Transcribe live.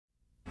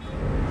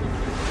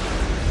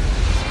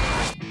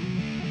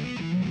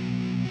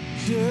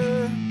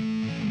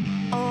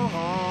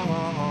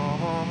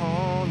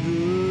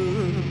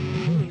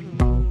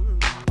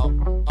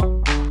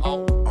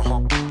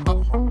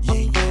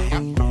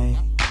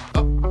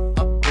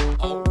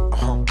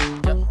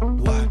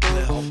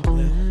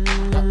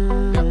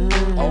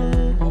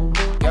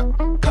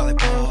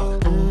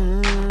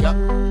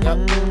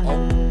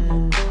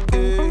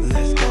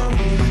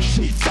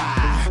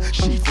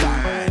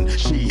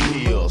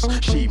girls,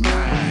 she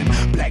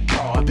mine. Black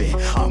Barbie,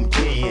 I'm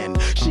Ken.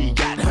 She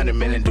got 100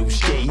 melon-dew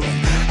skin.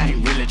 I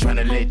ain't really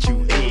tryna let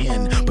you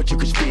in, but you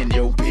can spend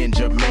your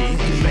Benjamin.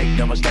 Make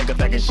no mistake of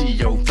thinking she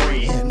your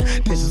friend.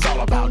 This is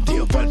all about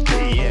different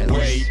things.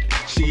 Wait,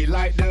 she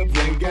like to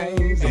play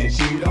games, and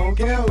she don't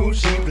care who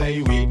she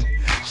play with.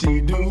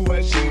 She do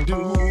what she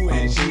do,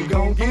 and she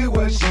gon' get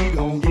what she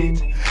gon'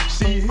 get.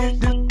 She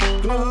hit the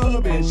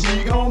club, and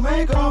she gon'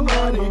 make her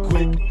money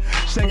quick.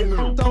 Shaking it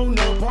on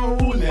the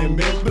pole, and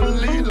best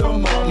believe the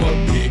mama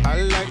big.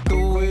 I like the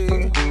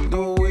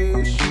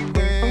way she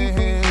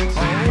dance.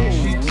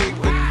 She take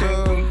the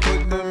dub,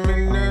 put them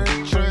in a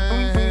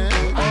trance.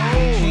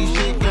 She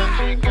shake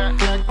like an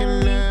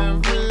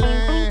avalanche.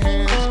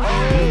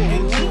 Look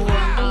into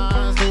her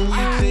eyes and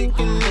you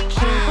taking a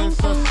chance.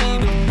 I see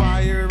the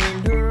fire in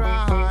her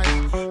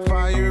eyes,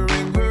 fire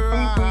in her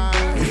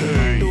eyes.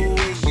 The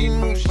way she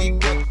moves, she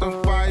got the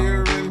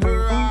fire in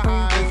her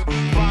eyes,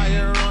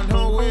 fire on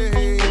her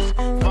waist,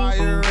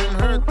 fire in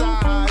her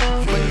thighs.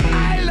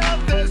 I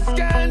love the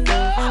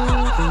scandal.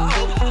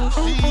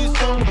 She's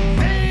so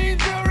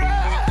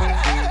Dangerous.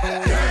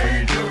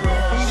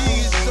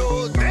 She's so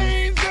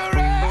Dangerous.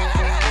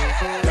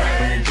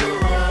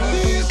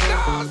 She's so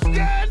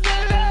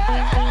scandalous.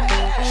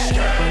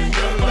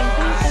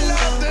 I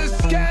love the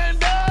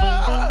scandal.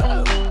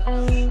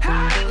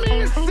 Hide me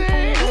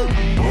sing.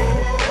 Oh,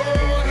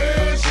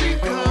 here she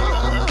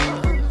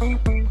comes.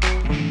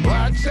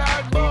 Watch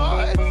out,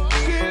 boy.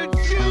 She'll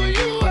chew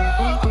you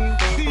up.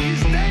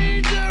 She's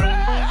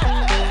dangerous.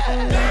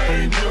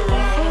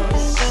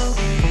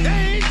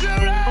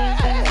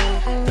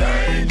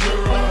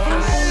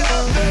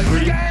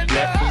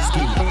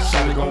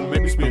 Shawty gon'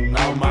 make me spend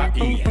all my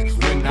ends.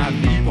 When I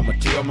leave, I'ma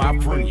tell my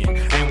friend,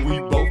 and we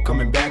both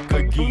coming back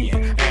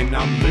again. And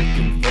I'm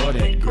looking for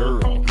that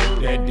girl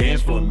that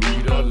danced for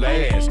me the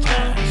last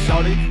time.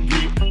 Shawty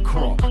get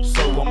crunk,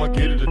 so I'ma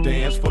get her to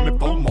dance for me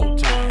 4 more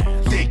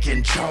times. Thick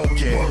and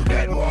chunky. Work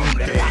that woman.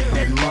 Got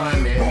that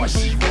money. Boy,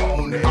 she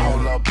want it.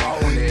 All up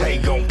on it. They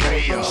gon'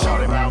 pay her.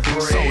 Shawty about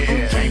bread. So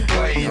you can't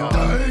play her.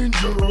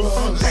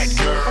 Dangerous. That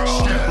girl.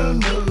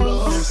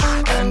 Scandalous.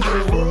 And the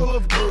world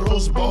of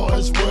girls,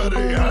 boys, where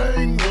they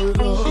hang with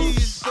us.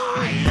 She's so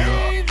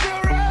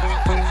Dangerous.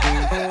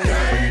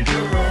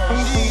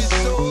 She's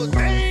so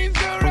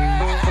Dangerous.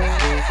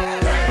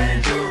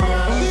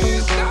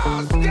 She's so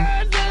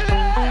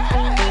scandalous.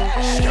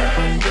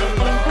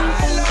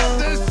 I love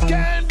the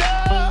scandal.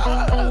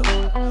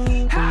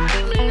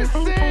 Hide me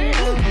sing.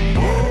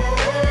 Oh,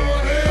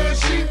 here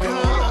she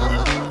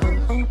comes.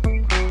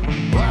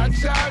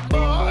 Watch out,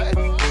 boy.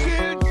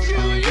 She'll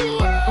chew you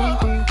up.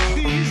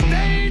 She's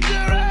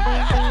dangerous.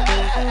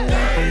 I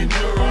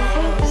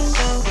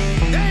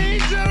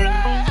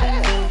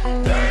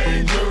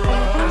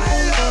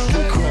love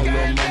the Crunk,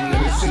 little mama, let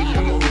me see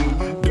you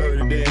move.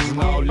 Dirty dancing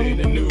all in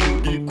the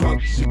nude. Get crunk,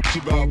 she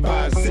about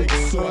 5,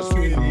 6, so I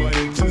spend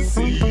money to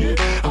see it.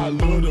 I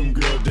love them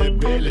girls that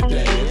belly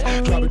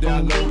dance. Drop it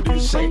down low, then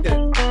shake that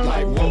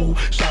like whoa.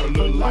 Shot a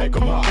little like a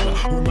model.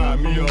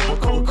 Remind me of a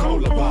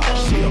Coca-Cola bottle.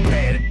 She a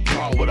bad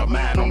girl with a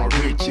mind on her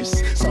riches.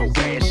 So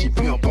bad she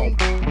pimp on.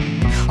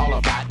 All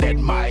about that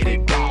mighty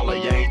dollar.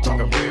 You ain't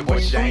talking bread,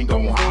 but she ain't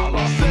gon'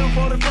 holler.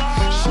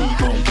 She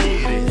gon'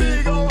 get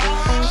it.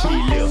 She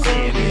live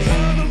in it.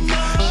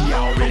 She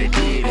already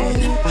did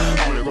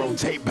it. Only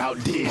rotate bout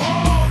did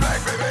it.